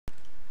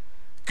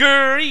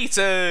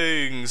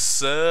Greetings,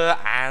 Sir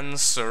and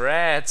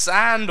Sirettes,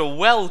 and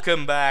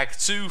welcome back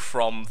to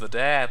From the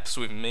Depths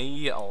with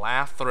me,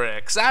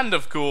 Lathrix, and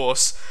of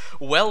course,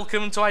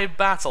 welcome to a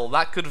battle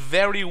that could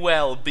very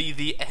well be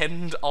the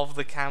end of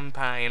the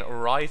campaign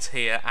right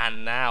here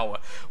and now.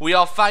 We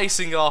are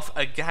facing off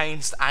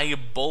against a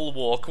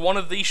Bulwark, one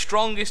of the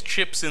strongest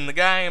ships in the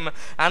game,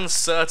 and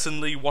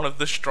certainly one of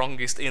the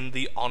strongest in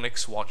the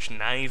Onyx Watch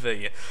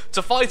Navy.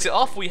 To fight it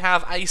off, we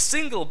have a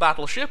single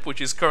battleship,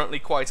 which is currently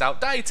quite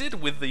outdated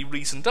with the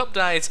recent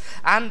update,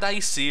 and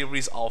a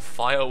series of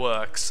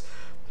fireworks.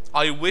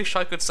 I wish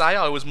I could say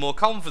I was more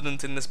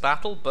confident in this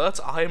battle, but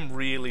I'm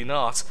really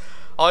not.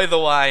 Either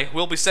way,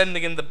 we'll be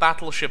sending in the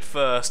battleship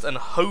first and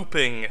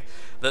hoping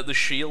that the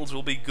shields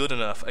will be good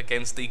enough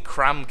against the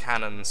cram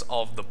cannons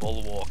of the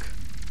Bulwark.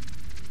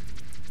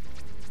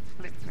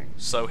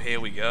 So here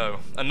we go.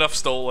 Enough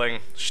stalling,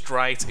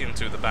 straight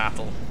into the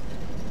battle.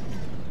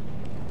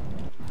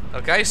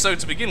 Okay, so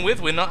to begin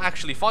with, we're not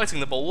actually fighting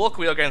the Bulwark,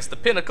 we are against the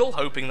Pinnacle,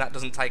 hoping that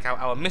doesn't take out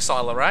our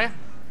missile array.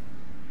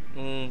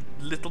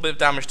 Little bit of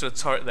damage to the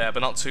turret there,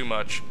 but not too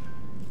much.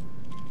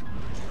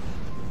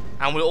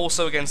 And we're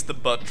also against the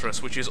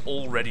Buttress, which is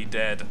already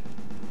dead.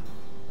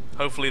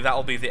 Hopefully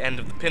that'll be the end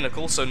of the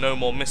Pinnacle, so no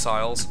more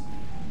missiles.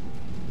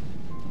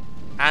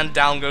 And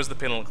down goes the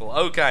Pinnacle.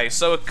 Okay,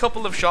 so a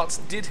couple of shots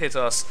did hit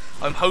us.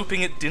 I'm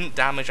hoping it didn't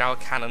damage our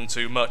cannon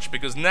too much,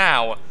 because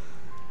now,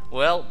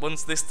 well,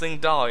 once this thing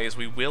dies,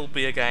 we will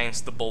be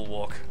against the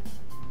Bulwark.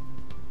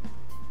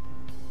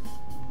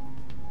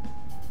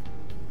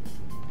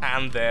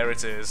 And there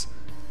it is.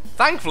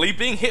 Thankfully,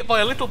 being hit by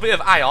a little bit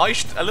of AI,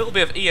 a little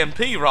bit of EMP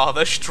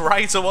rather,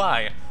 straight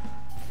away.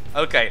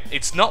 Okay,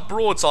 it's not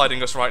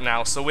broadsiding us right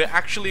now, so we're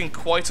actually in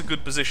quite a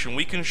good position.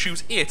 We can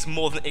shoot it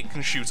more than it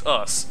can shoot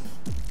us.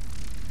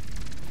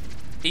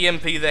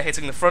 EMP there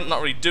hitting the front,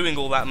 not really doing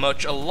all that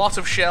much. A lot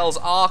of shells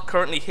are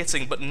currently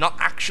hitting, but not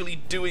actually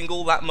doing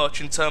all that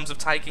much in terms of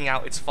taking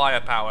out its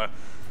firepower.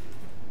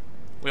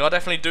 We are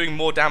definitely doing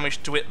more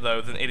damage to it,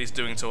 though, than it is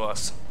doing to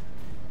us.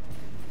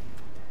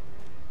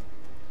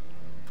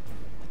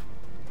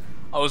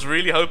 I was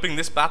really hoping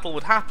this battle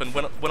would happen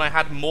when I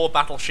had more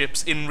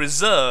battleships in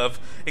reserve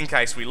in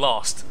case we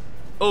lost.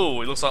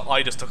 Oh, it looks like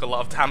I just took a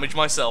lot of damage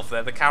myself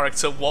there. The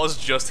character was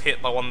just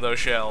hit by one of those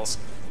shells.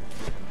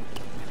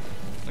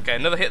 Okay,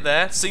 another hit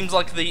there. Seems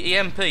like the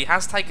EMP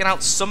has taken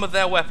out some of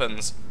their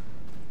weapons.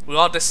 We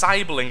are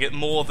disabling it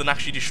more than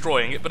actually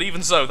destroying it, but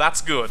even so,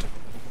 that's good.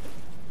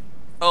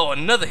 Oh,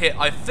 another hit.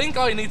 I think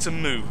I need to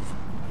move.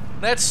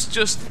 Let's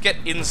just get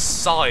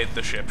inside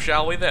the ship,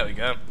 shall we? There we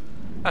go.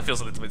 That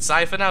feels a little bit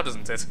safer now,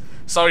 doesn't it?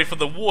 Sorry for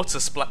the water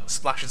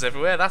splashes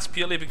everywhere. That's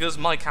purely because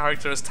my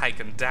character has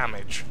taken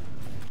damage.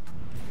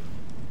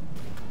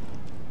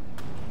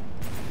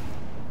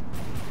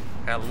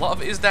 Okay, a lot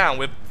of it is down.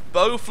 We're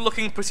both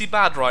looking pretty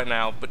bad right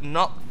now, but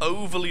not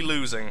overly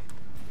losing.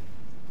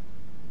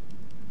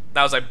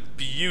 That was a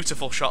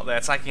beautiful shot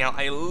there, taking out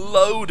a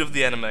load of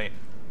the enemy.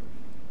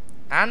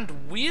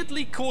 And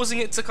weirdly causing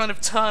it to kind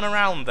of turn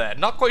around there.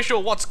 Not quite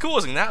sure what's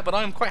causing that, but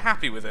I'm quite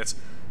happy with it.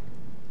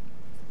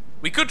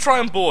 We could try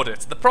and board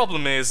it. The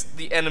problem is,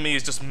 the enemy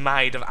is just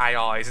made of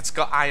AIs. It's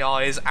got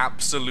AIs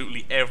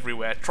absolutely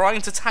everywhere.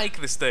 Trying to take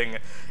this thing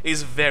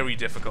is very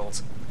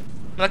difficult.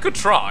 I mean, I could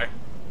try.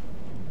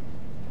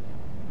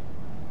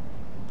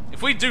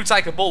 If we do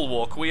take a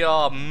Bulwark, we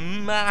are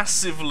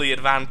massively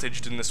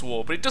advantaged in this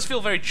war, but it does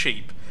feel very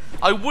cheap.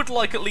 I would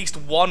like at least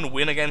one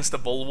win against a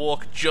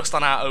Bulwark, just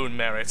on our own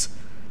merit.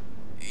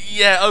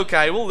 Yeah,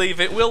 okay, we'll leave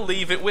it,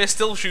 we're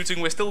still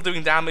shooting, we're still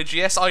doing damage.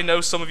 Yes, I know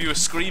some of you are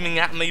screaming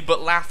at me, but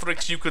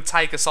Lathrix, you could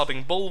take a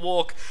sodding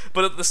Bulwark,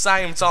 but at the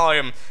same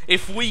time,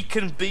 if we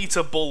can beat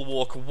a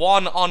Bulwark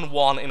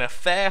one-on-one in a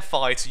fair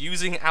fight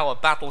using our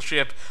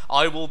battleship,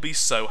 I will be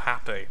so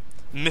happy.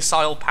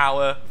 Missile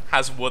power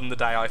has won the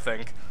day, I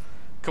think.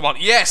 Come on,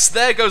 yes,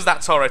 there goes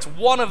that turret.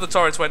 One of the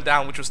turrets went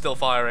down, which was still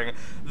firing.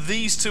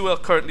 These two are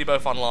currently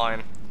both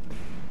online.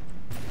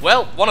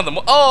 Well, one of them...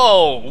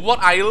 Oh, what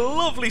a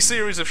lovely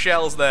series of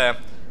shells there.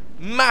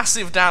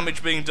 Massive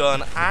damage being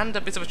done, and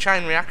a bit of a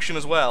chain reaction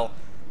as well.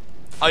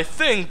 I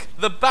think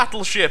the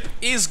battleship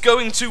is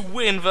going to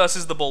win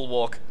versus the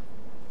Bulwark.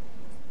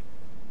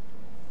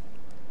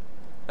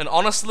 And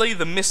honestly,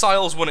 the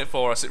missiles won it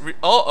for us.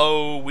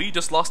 Uh-oh, we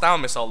just lost our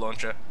missile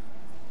launcher.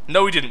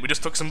 No, we didn't. We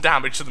just took some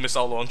damage to the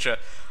missile launcher.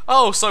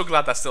 Oh, so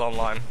glad that's still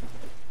online.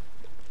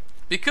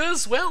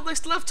 Because, well, they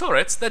still have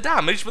turrets. They're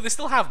damaged, but they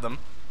still have them.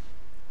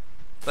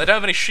 They don't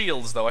have any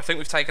shields, though. I think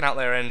we've taken out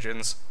their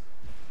engines.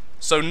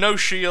 So no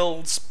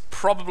shields,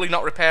 probably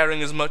not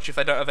repairing as much if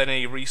they don't have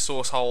any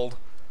resource hold.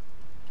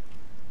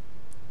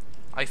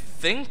 I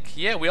think,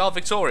 yeah, we are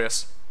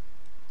victorious.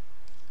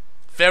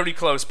 Very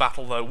close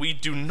battle, though. We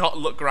do not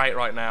look great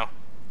right now.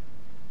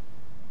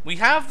 We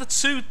have the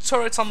two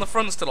turrets on the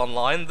front still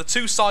online. The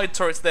two side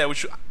turrets there,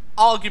 which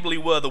arguably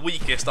were the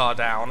weakest, are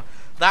down.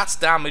 That's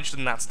damaged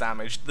and that's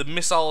damaged. The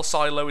missile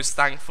silo is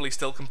thankfully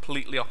still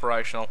completely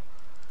operational.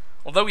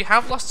 Although we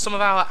have lost some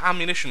of our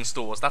ammunition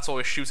stores, that's why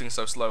we're shooting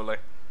so slowly.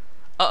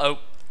 Uh-oh.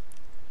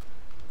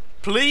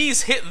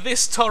 Please hit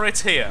this turret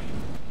here.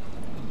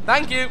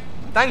 Thank you.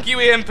 Thank you,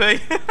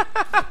 EMP.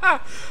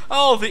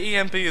 Oh, the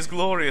EMP is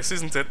glorious,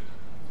 isn't it?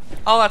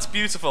 Oh, that's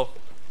beautiful.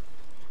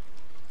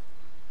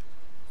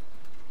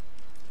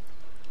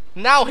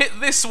 Now hit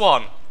this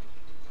one.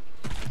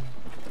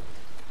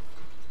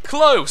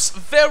 Close.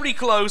 Very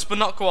close, but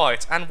not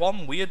quite. And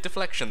one weird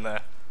deflection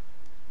there.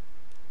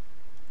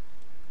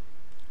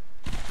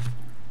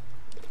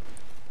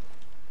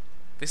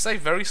 This is a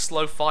very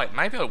slow fight.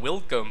 Maybe I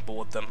will go and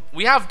board them.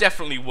 We have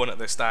definitely won at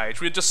this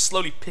stage. We're just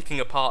slowly picking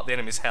apart the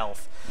enemy's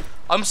health.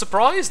 I'm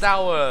surprised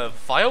our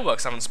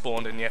fireworks haven't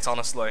spawned in yet,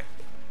 honestly.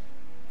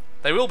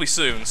 They will be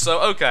soon.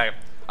 So, okay.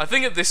 I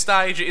think at this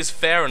stage it is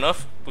fair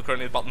enough, we're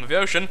currently at the bottom of the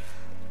ocean,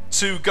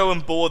 to go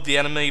and board the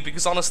enemy,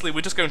 because honestly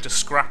we're just going to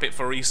scrap it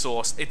for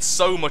resource. It's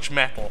so much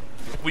metal.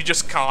 We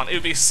just can't. It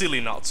would be silly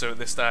not to at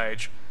this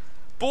stage.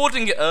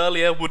 Boarding it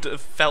earlier would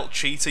have felt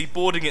cheaty.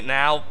 Boarding it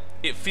now,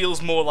 it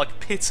feels more like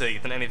pity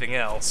than anything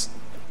else.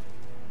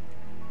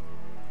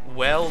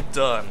 Well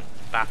done,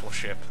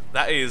 battleship.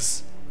 That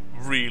is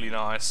really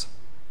nice.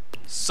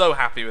 So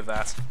happy with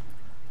that.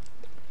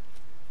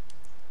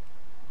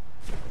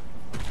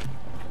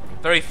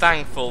 Very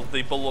thankful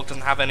the Bulwark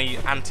doesn't have any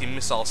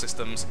anti-missile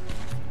systems.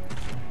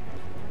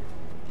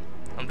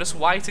 I'm just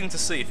waiting to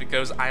see if it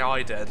goes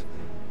AI dead.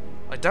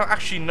 I don't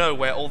actually know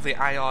where all the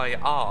AI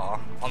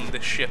are on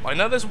this ship. I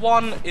know there's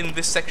one in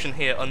this section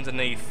here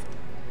underneath.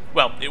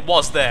 Well, it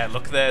was there.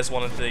 Look, there's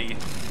one of the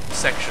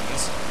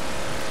sections.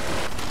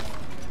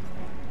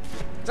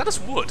 Is that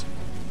just wood?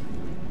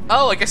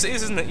 Oh, I guess it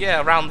is, isn't it?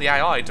 Yeah, around the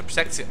AI to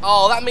protect it.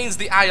 Oh, that means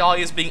the AI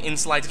is being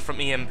insulated from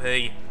EMP.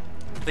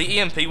 The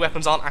EMP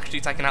weapons aren't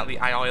actually taking out the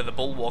AI of the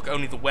Bulwark,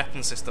 only the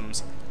weapon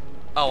systems.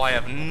 Oh, I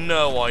have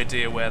no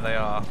idea where they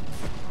are.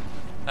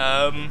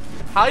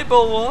 Hi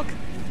Bulwark.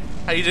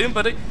 How you doing,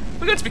 buddy?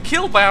 We're going to be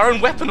killed by our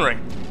own weaponry.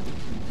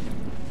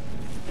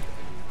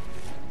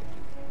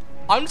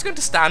 I'm just going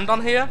to stand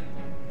on here.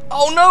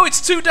 Oh no,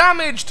 it's too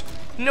damaged!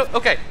 No,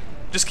 okay.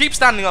 Just keep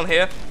standing on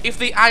here. If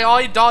the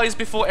AI dies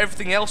before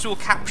everything else, we'll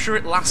capture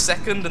it last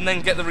second and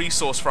then get the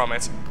resource from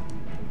it.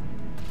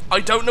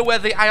 I don't know where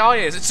the AI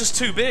is. It's just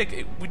too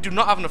big. We do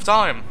not have enough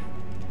time.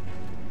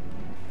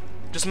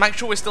 Just make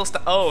sure we're still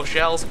oh,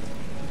 shells.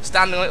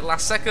 Standing on it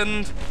last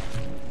second.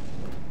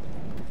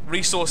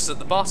 Resources at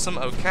the bottom.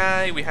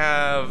 Okay, we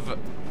have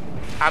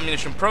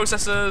ammunition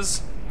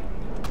processors.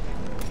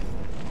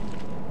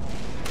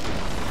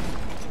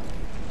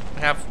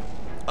 We have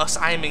us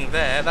aiming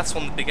there. That's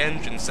one of the big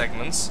engine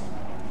segments,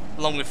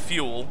 along with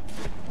fuel.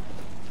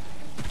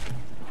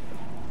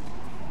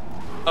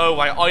 Oh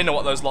wait, I know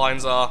what those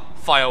lines are.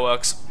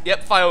 Fireworks.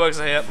 Yep, fireworks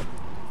are here.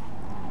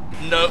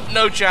 No,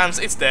 no chance.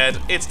 It's dead.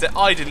 It's dead.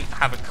 I didn't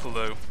have a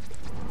clue.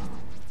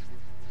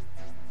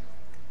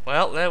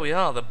 Well, there we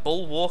are. The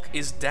Bulwark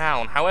is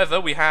down.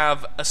 However, we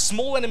have a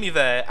small enemy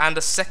there and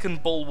a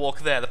second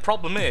Bulwark there. The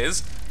problem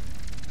is,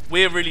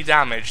 we're really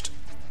damaged.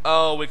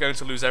 Oh, we're going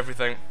to lose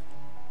everything.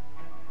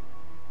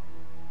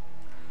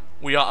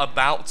 We are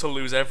about to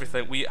lose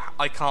everything.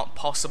 I can't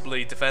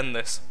possibly defend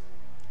this.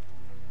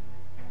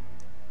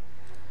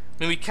 I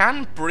mean, we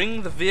can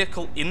bring the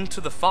vehicle into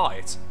the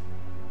fight.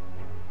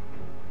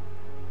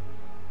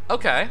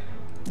 Okay,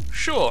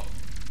 sure.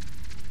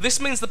 This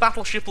means the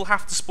battleship will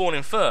have to spawn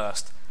in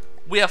first.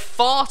 We are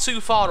far too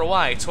far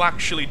away to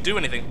actually do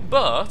anything,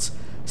 but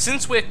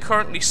since we're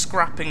currently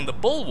scrapping the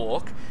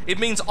Bulwark, it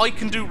means I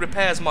can do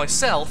repairs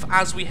myself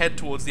as we head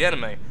towards the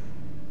enemy.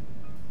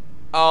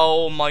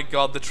 Oh my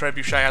god, the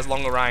Trebuchet has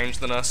longer range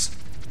than us.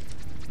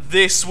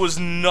 This was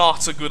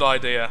not a good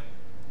idea.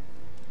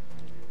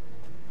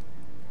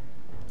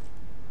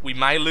 We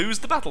may lose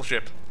the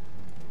battleship.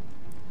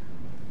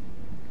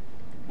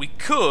 We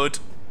could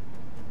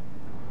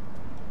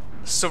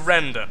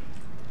surrender.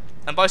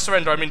 And by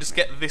surrender, I mean just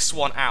get this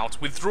one out.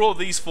 Withdraw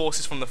these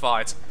forces from the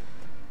fight.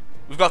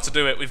 We've got to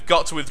do it. We've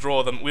got to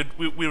withdraw them.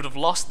 We would have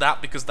lost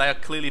that because they are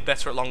clearly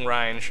better at long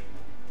range.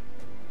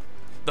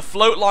 The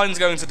float line's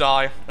going to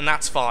die, and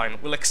that's fine.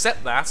 We'll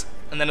accept that,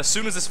 and then as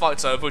soon as this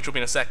fight's over, which will be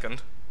in a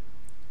second,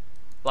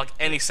 like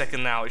any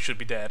second now, it should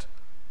be dead.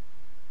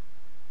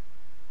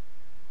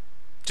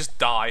 Just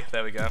die.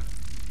 There we go.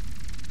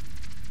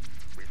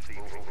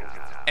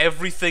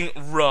 Everything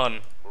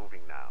run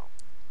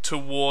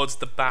towards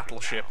the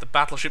battleship. The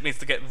battleship needs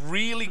to get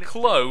really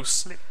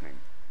close,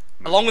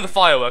 along with the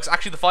fireworks.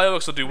 Actually, the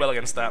fireworks will do well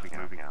against that.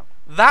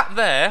 That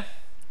there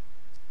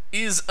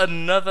is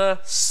another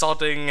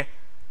sodding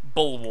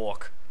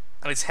Bulwark,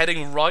 and it's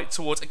heading right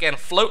towards, again,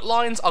 float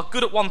lines are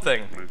good at one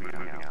thing.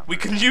 We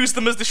can use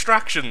them as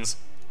distractions.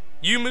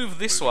 You move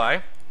this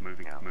way,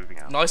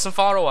 nice and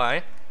far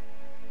away,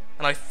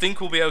 and I think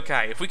we'll be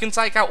okay. If we can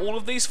take out all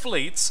of these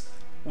fleets,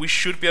 we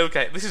should be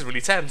okay. This is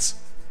really tense.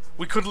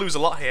 We could lose a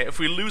lot here. If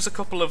we lose a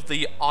couple of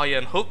the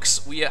iron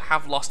hooks, we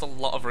have lost a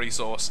lot of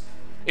resource.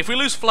 If we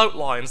lose float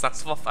lines,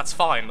 that's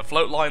fine. The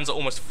float lines are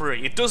almost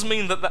free. It does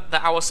mean that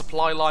our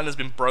supply line has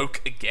been broke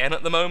again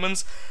at the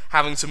moment,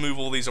 having to move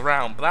all these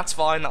around. But that's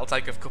fine. That'll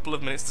take a couple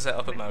of minutes to set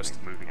up at most.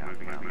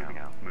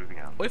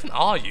 Where even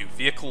are you,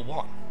 Vehicle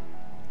 1?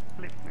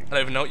 I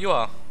don't even know what you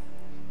are.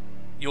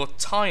 You're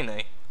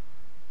tiny.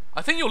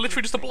 I think you're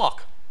literally just a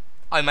block.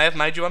 I may have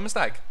made you a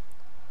mistake.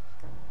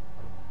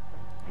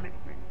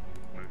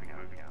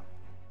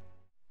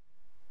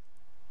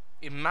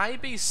 It may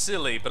be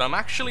silly, but I'm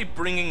actually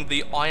bringing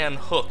the iron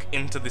hook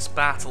into this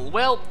battle.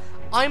 Well,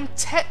 I'm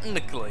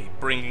technically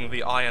bringing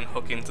the iron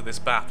hook into this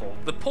battle.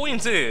 The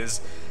point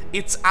is,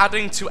 it's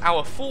adding to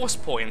our force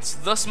points,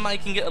 thus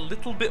making it a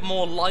little bit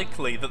more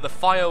likely that the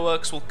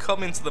fireworks will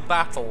come into the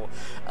battle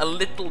a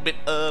little bit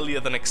earlier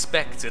than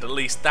expected. At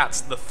least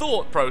that's the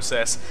thought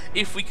process,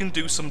 if we can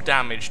do some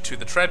damage to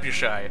the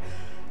trebuchet.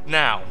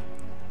 Now,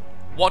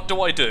 what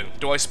do I do?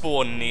 Do I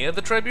spawn near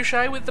the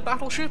trebuchet with the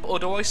battleship, or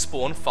do I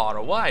spawn far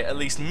away, at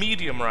least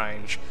medium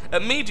range?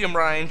 At medium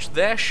range,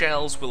 their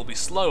shells will be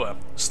slower.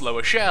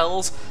 Slower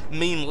shells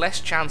mean less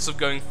chance of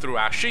going through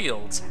our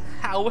shields.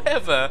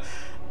 However,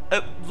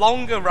 at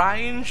longer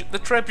range, the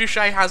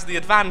trebuchet has the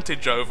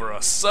advantage over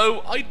us,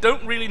 so I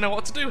don't really know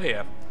what to do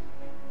here.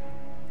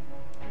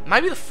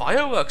 Maybe the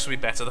fireworks would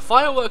be better. The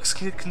fireworks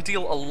can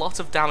deal a lot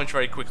of damage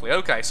very quickly.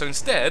 Okay, so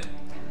instead,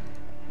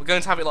 we're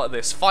going to have it like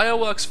this.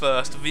 Fireworks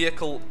first,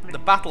 vehicle, the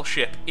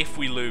battleship if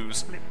we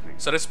lose.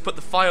 So let's put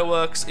the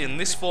fireworks in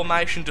this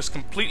formation, just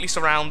completely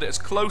surround it as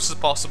close as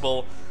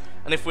possible,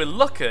 and if we're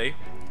lucky,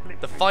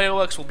 the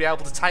fireworks will be able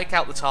to take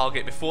out the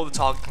target before the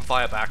target can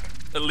fire back.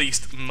 At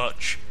least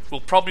much. We'll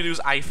probably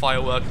lose a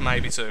firework,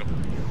 maybe two.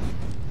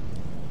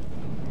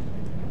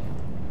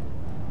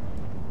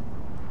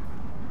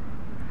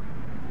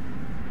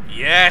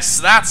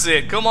 Yes, that's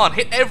it. Come on,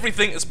 hit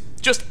everything. It's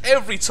just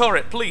every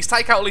turret, please.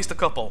 Take out at least a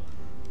couple.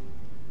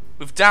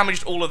 We've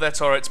damaged all of their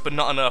turrets, but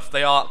not enough.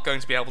 They are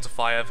going to be able to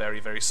fire very,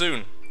 very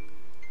soon.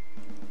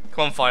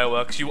 Come on,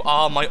 fireworks. You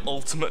are my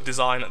ultimate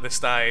design at this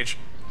stage.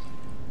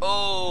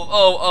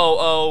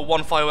 Oh.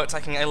 One firework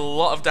taking a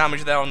lot of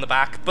damage there on the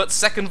back, but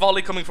second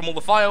volley coming from all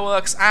the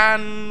fireworks,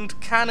 and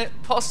can it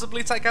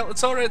possibly take out the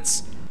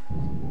turrets?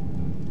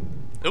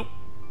 Oh,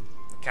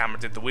 the camera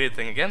did the weird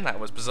thing again. That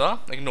was bizarre.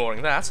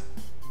 Ignoring that.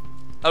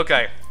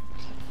 Okay.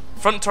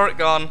 Front turret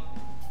gone.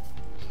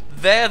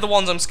 They're the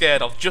ones I'm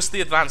scared of, just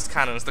the advanced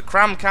cannons. The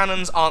cram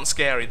cannons aren't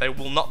scary, they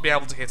will not be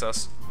able to hit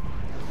us.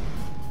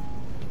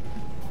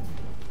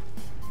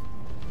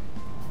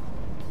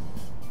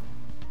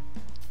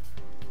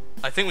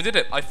 I think we did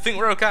it. I think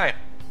we're okay.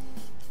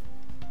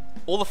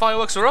 All the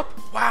fireworks are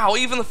up? Wow,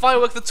 even the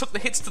firework that took the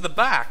hits to the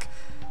back.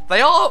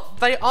 They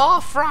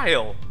are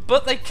frail,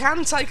 but they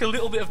can take a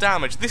little bit of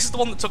damage. This is the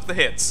one that took the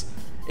hits.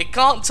 It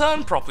can't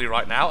turn properly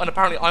right now, and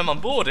apparently I'm on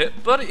board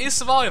it, but it is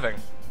surviving.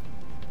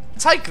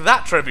 Take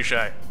that,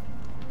 trebuchet.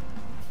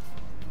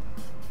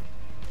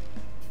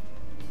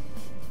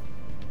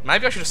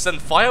 Maybe I should have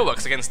sent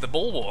fireworks against the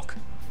Bulwark.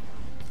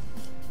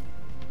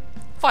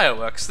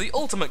 Fireworks, the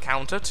ultimate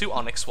counter to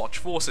Onyx Watch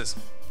forces.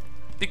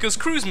 Because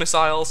cruise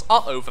missiles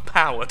are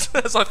overpowered,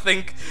 as I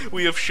think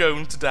we have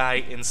shown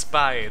today in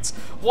spades.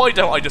 Why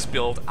don't I just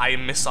build a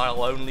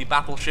missile-only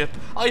battleship?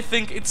 I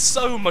think it's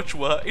so much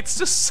worse. It's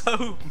just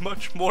so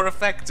much more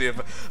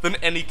effective than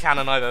any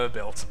cannon I've ever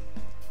built.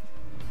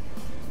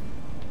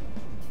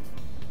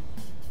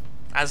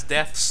 As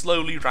death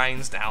slowly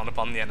rains down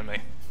upon the enemy.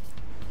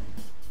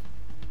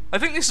 I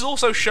think this is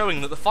also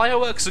showing that the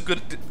fireworks are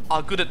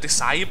good at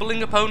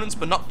disabling opponents,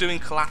 but not doing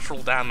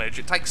collateral damage.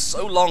 It takes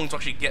so long to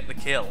actually get the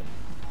kill,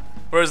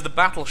 whereas the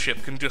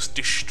battleship can just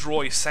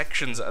destroy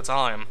sections at a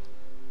time.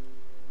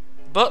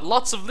 But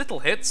lots of little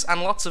hits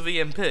and lots of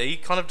EMP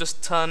kind of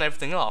just turn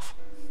everything off.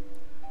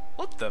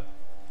 What the? Are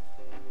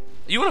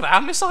you one of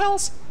our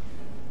missiles?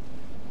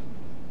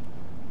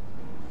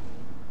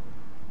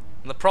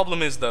 And the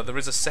problem is, though, there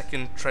is a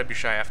second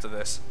trebuchet after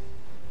this.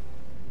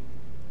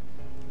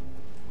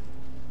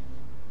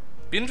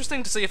 Be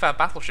interesting to see if our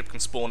battleship can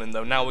spawn in,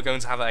 though. Now we're going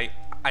to have a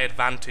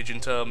advantage in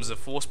terms of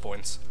force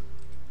points.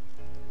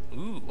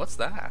 Ooh, what's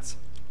that?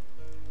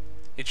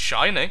 It's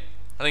shiny.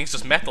 I think it's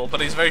just metal, but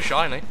it's very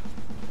shiny.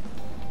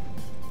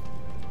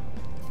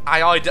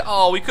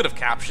 Oh, we could have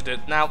captured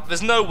it. Now,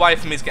 there's no way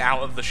for me to get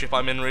out of the ship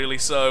I'm in, really,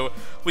 so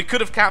we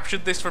could have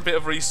captured this for a bit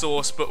of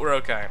resource, but we're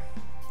okay.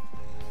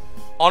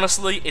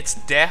 Honestly, its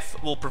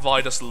death will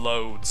provide us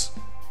loads.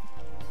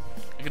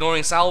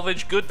 Ignoring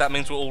salvage, good, that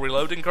means we're all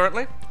reloading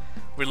currently.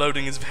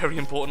 Reloading is very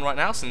important right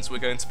now, since we're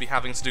going to be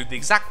having to do the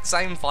exact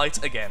same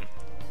fight again.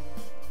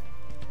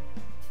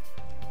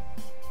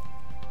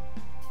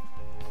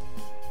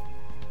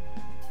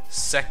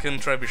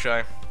 Second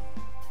trebuchet.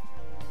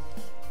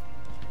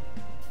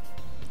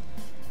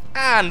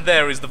 And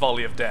there is the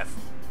volley of death.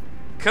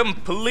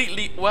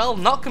 Completely, well,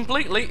 not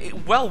completely,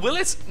 well, will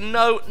it?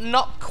 No,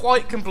 not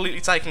quite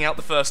completely taking out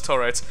the first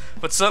turret,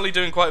 but certainly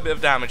doing quite a bit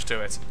of damage to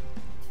it.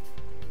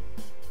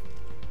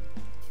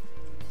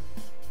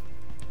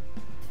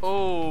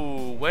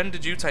 Oh, when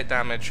did you take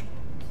damage?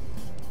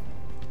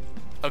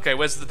 Okay,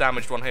 where's the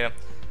damaged one here?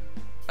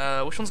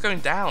 Which one's going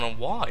down and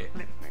why?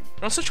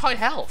 You're on such high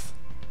health.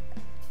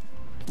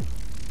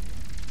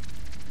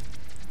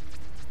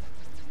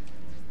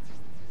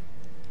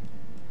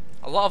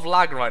 A lot of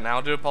lag right now,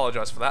 I do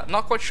apologise for that.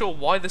 Not quite sure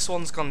why this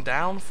one's gone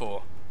down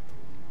for.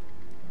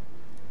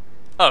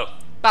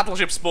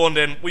 Battleship spawned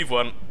in, we've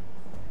won.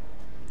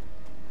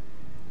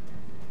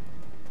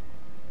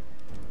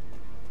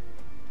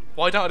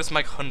 Why don't I just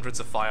make hundreds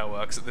of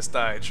fireworks at this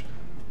stage?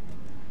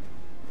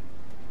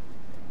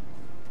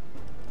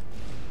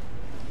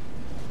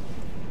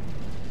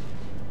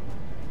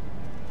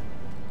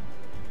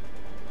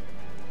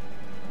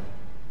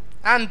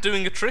 And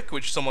doing a trick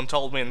which someone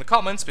told me in the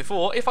comments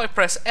before, if I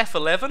press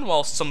F11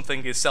 whilst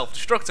something is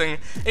self-destructing,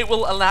 it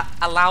will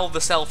allow the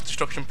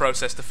self-destruction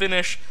process to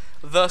finish,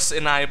 thus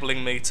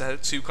enabling me to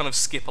kind of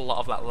skip a lot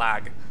of that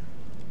lag.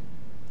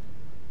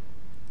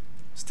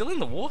 Still in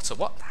the water,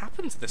 what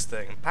happened to this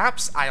thing?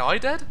 Perhaps AI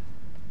dead?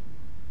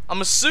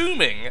 I'm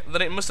assuming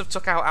that it must have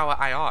took out our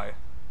AI,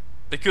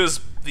 because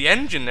the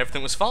engine and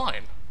everything was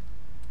fine.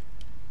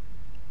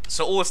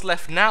 So all that's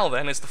left now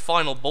then is the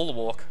final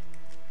bulwark.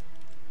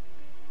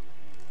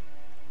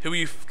 Who are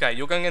you? Okay,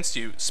 you're going against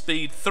you.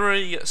 Speed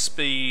 3,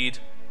 speed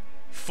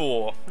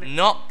 4.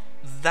 Not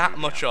that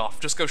much off.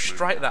 Just go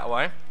straight that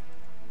way.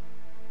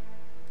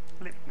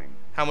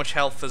 How much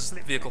health has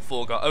vehicle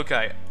 4 got?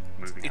 Okay,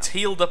 it's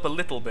healed up a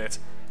little bit.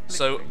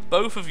 So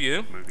both of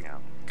you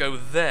go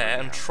there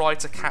and try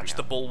to catch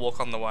the bulwark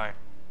on the way.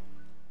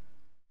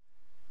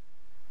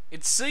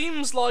 It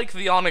seems like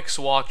the Onyx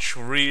watch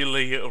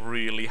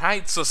really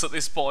hates us at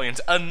this point.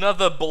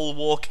 Another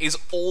bulwark is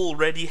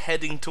already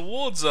heading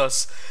towards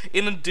us,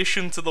 in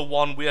addition to the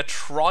one we are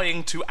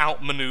trying to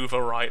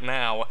outmaneuver right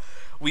now.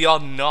 We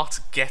are not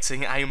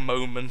getting a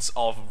moment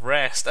of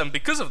rest, and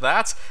because of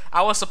that,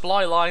 our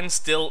supply line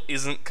still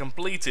isn't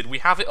completed. We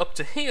have it up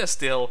to here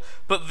still,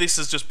 but this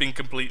has just been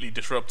completely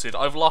disrupted.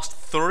 I've lost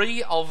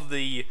 3 of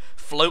the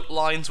float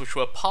lines which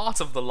were part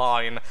of the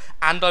line,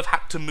 and I've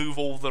had to move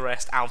all the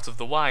rest out of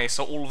the way,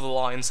 so all of the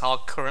lines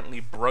are currently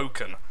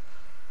broken.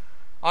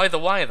 Either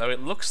way though,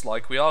 it looks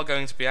like we are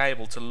going to be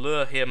able to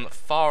lure him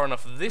far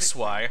enough this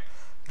way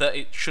that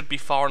it should be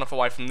far enough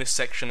away from this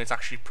section it's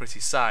actually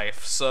pretty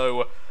safe.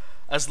 So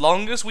as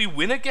long as we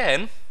win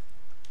again,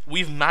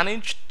 we've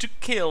managed to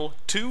kill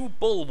 2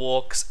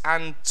 bulwarks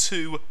and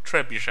 2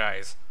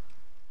 trebuchets.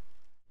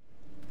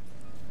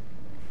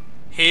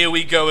 Here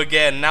we go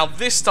again. Now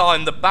this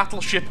time the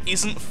battleship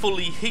isn't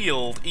fully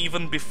healed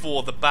even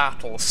before the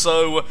battle,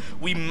 so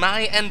we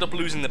may end up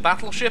losing the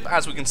battleship.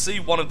 As we can see,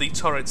 one of the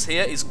turrets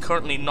here is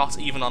currently not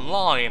even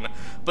online.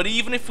 But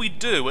even if we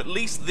do, at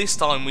least this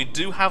time we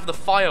do have the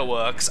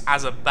fireworks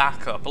as a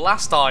backup.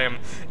 Last time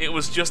it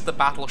was just the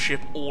battleship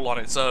all on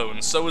its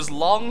own, so as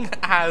long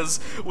as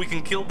we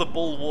can kill the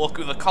bulwark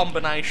with a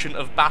combination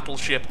of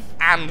battleship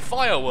and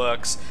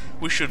fireworks,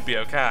 we should be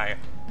okay.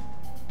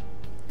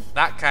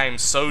 That came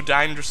so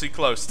dangerously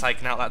close to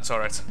taking out that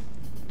turret.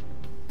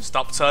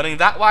 Stop turning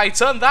that way!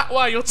 Turn that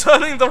way! You're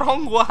turning the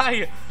wrong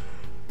way!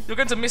 You're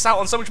going to miss out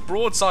on so much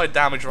broadside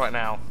damage right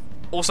now.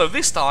 Also,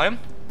 this time,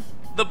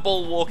 the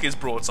bulwark is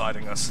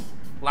broadsiding us.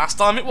 Last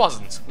time it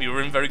wasn't. We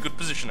were in very good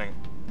positioning.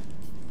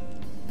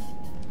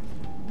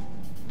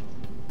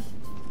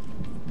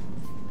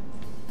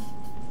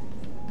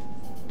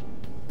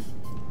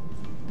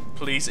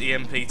 Please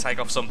EMP take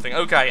off something.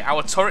 Okay,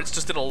 our turrets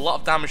just did a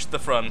lot of damage to the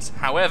front.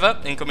 However,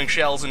 incoming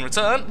shells in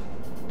return.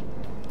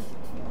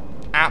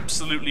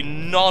 Absolutely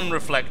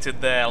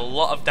non-reflected there. A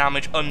lot of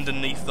damage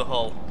underneath the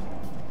hull.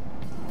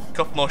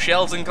 Couple more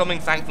shells incoming,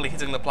 thankfully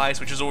hitting the place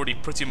which is already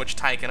pretty much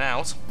taken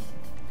out.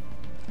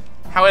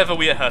 However,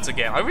 we are hurt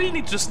again. I really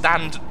need to just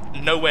stand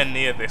nowhere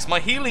near this.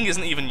 My healing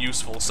isn't even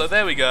useful, so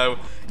there we go.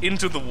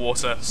 Into the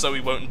water, so we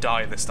won't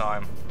die this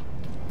time.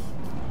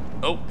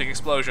 Oh, big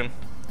explosion.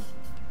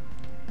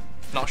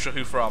 Not sure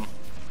who from.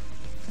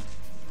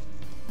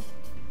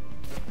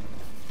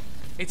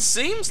 It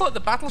seems like the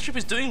battleship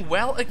is doing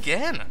well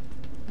again.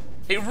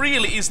 It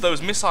really is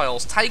those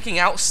missiles. Taking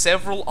out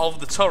several of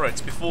the turrets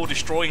before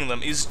destroying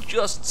them is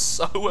just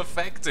so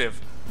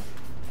effective.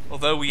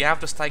 Although we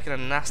have just taken a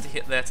nasty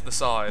hit there to the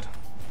side.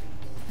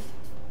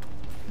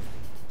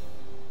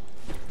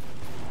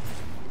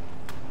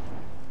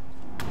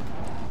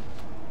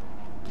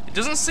 It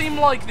doesn't seem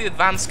like the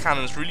advanced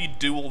cannons really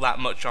do all that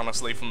much,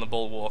 honestly, from the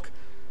bulwark.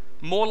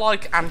 More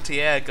like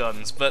anti-air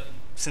guns, but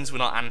since we're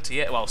not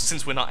anti-air, well,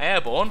 since we're not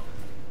airborne.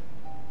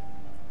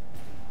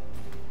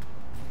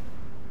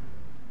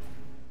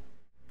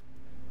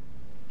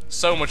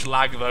 So much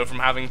lag though from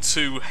having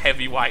 2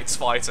 heavyweights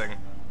fighting.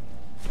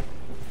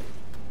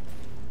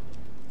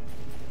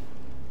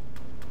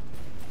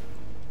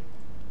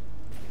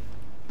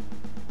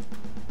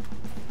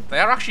 They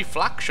are actually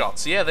flak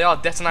shots. Yeah, they are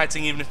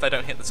detonating even if they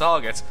don't hit the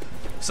target.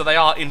 So they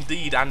are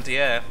indeed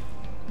anti-air.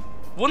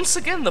 Once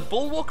again, the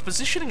bulwark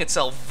positioning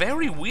itself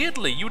very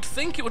weirdly. You would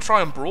think it would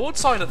try and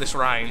broadside at this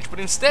range, but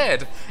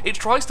instead, it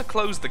tries to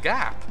close the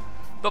gap.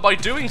 But by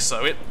doing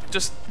so, it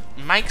just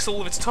makes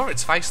all of its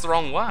turrets face the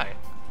wrong way.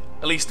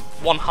 At least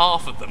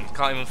 1/2 of them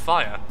can't even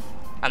fire.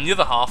 And the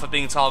other half are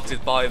being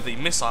targeted by the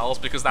missiles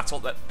because that's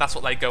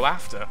what they go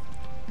after.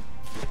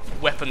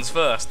 Weapons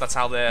first, that's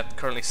how they're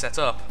currently set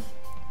up.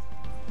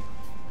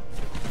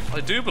 I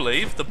do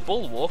believe the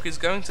bulwark is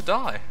going to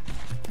die.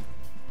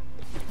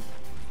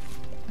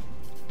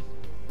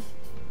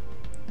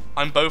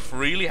 I'm both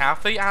really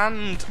happy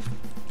and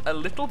a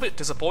little bit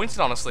disappointed,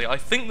 honestly. I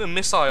think the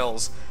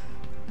missiles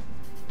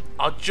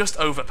are just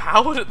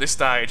overpowered at this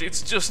stage.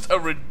 It's just a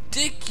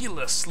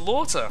ridiculous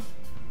slaughter.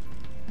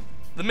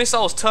 The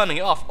missile's turning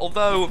it off,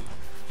 although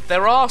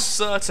there are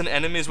certain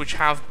enemies which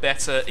have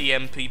better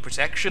EMP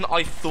protection.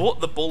 I thought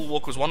the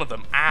Bulwark was one of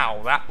them.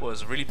 Ow, that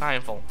was really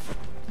painful.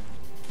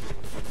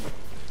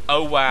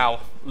 Oh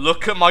wow,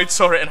 look at my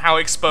turret and how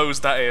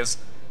exposed that is.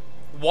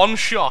 One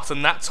shot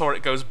and that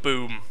turret goes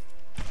boom.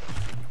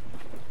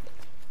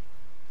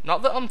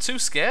 Not that I'm too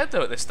scared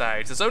though at this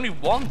stage. There's only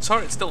one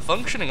turret still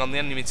functioning on the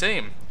enemy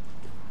team.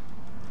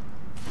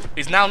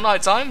 It's now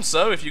night time,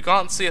 so if you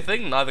can't see a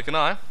thing, neither can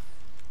I.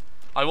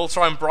 I will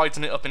try and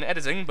brighten it up in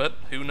editing, but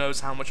who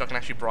knows how much I can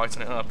actually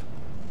brighten it up.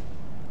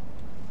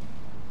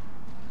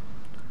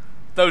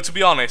 Though, to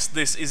be honest,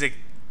 this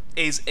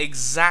is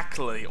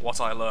exactly what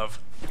I love.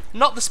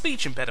 Not the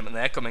speech impediment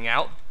there coming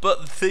out,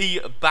 but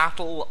the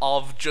battle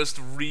of just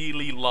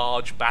really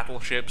large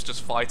battleships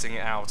just fighting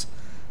it out.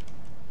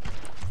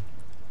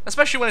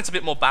 Especially when it's a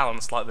bit more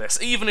balanced like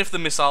this, even if the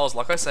missiles,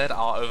 like I said,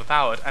 are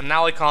overpowered, and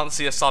now I can't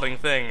see a sodding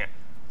thing.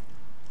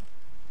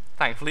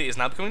 Thankfully, it is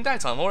now becoming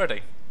daytime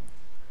already.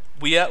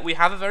 We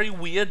have a very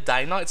weird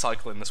day-night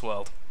cycle in this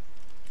world.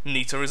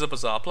 Nita is a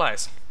bizarre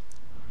place.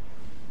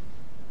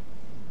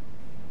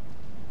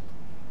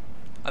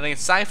 I think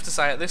it's safe to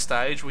say at this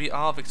stage we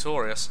are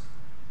victorious.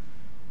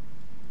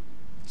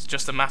 It's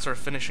just a matter of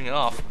finishing it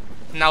off.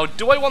 Now,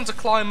 do I want to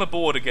climb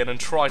aboard again and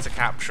try to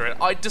capture it?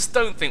 I just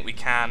don't think we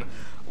can.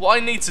 What I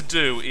need to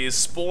do is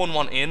spawn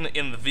one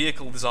in the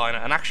vehicle designer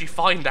and actually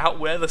find out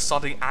where the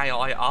sodding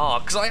AI are,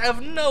 because I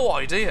have no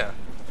idea.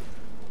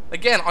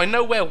 Again, I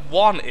know where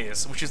one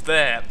is, which is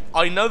there.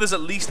 I know there's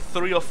at least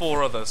 3 or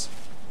 4 others.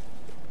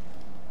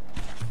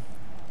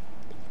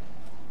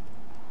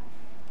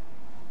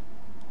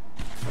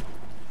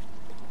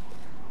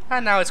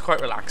 And now it's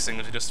quite relaxing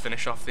to just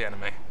finish off the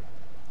enemy.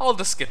 I'll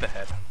just skip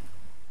ahead.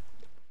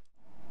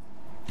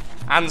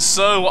 And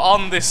so,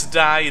 on this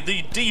day,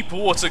 the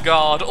Deepwater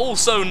Guard,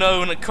 also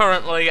known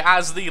currently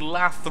as the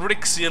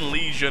Lathrixian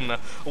Legion,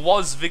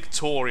 was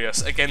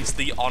victorious against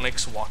the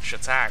Onyx Watch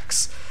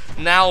attacks.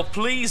 Now,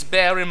 please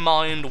bear in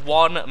mind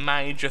one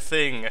major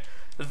thing.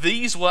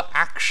 These were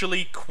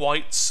actually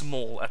quite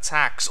small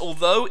attacks.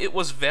 Although it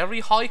was very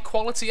high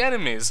quality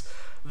enemies,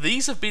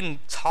 these have been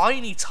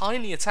tiny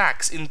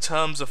attacks in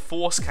terms of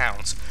force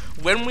count.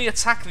 When we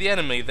attack the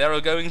enemy, there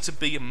are going to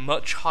be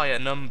much higher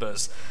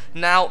numbers.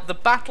 Now, the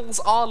battles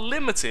are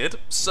limited,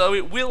 so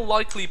it will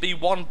likely be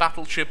one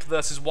battleship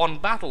versus one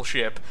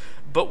battleship,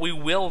 but we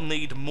will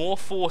need more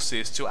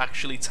forces to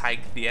actually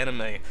take the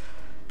enemy.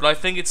 But I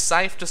think it's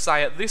safe to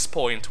say at this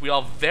point we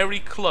are very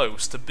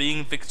close to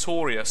being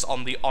victorious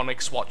on the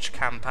Onyx Watch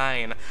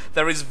campaign.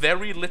 There is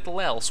very little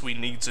else we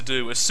need to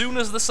do. As soon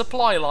as the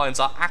supply lines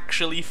are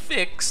actually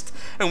fixed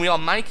and we are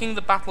making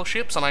the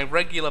battleships on a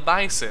regular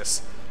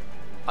basis,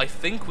 I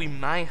think we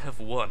may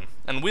have won.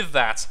 And with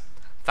that,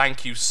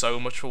 thank you so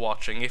much for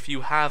watching. If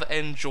you have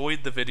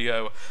enjoyed the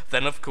video,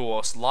 then of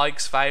course,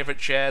 likes,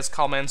 favourites, shares,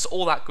 comments,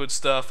 all that good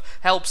stuff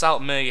helps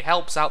out me,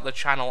 helps out the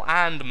channel,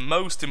 and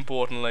most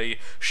importantly,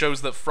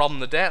 shows that From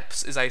the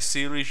Depths is a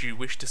series you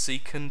wish to see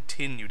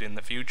continued in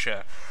the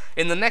future.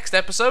 In the next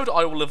episode,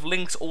 I will have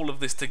linked all of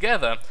this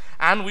together,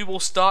 and we will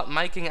start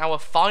making our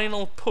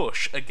final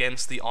push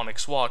against the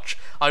Onyx Watch.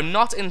 I'm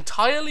not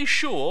entirely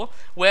sure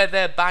where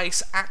their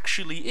base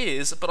actually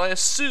is, but I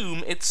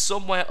assume it's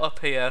somewhere up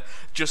here,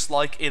 just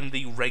like in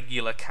the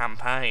regular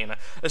campaign.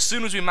 As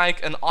soon as we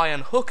make an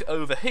iron hook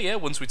over here,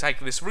 once we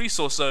take this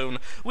resource zone,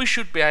 we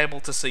should be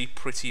able to see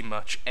pretty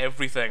much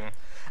everything.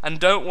 And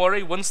don't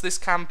worry, once this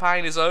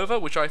campaign is over,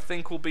 which I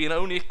think will be in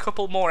only a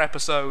couple more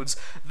episodes,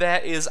 there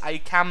is a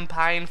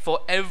campaign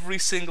for every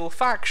single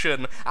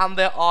faction, and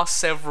there are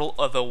several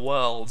other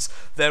worlds.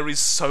 There is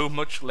so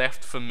much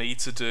left for me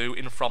to do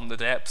in From the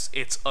Depths,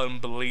 it's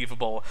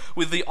unbelievable.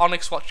 With the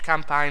Onyx Watch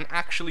campaign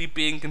actually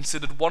being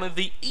considered one of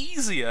the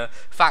easier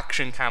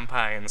faction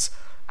campaigns.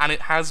 And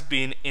it has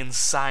been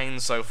insane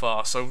so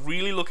far, so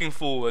really looking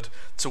forward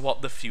to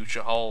what the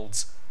future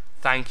holds.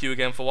 Thank you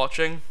again for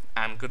watching,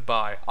 and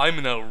goodbye. I'm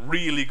in a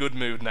really good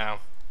mood now.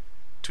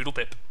 Toodle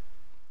pip.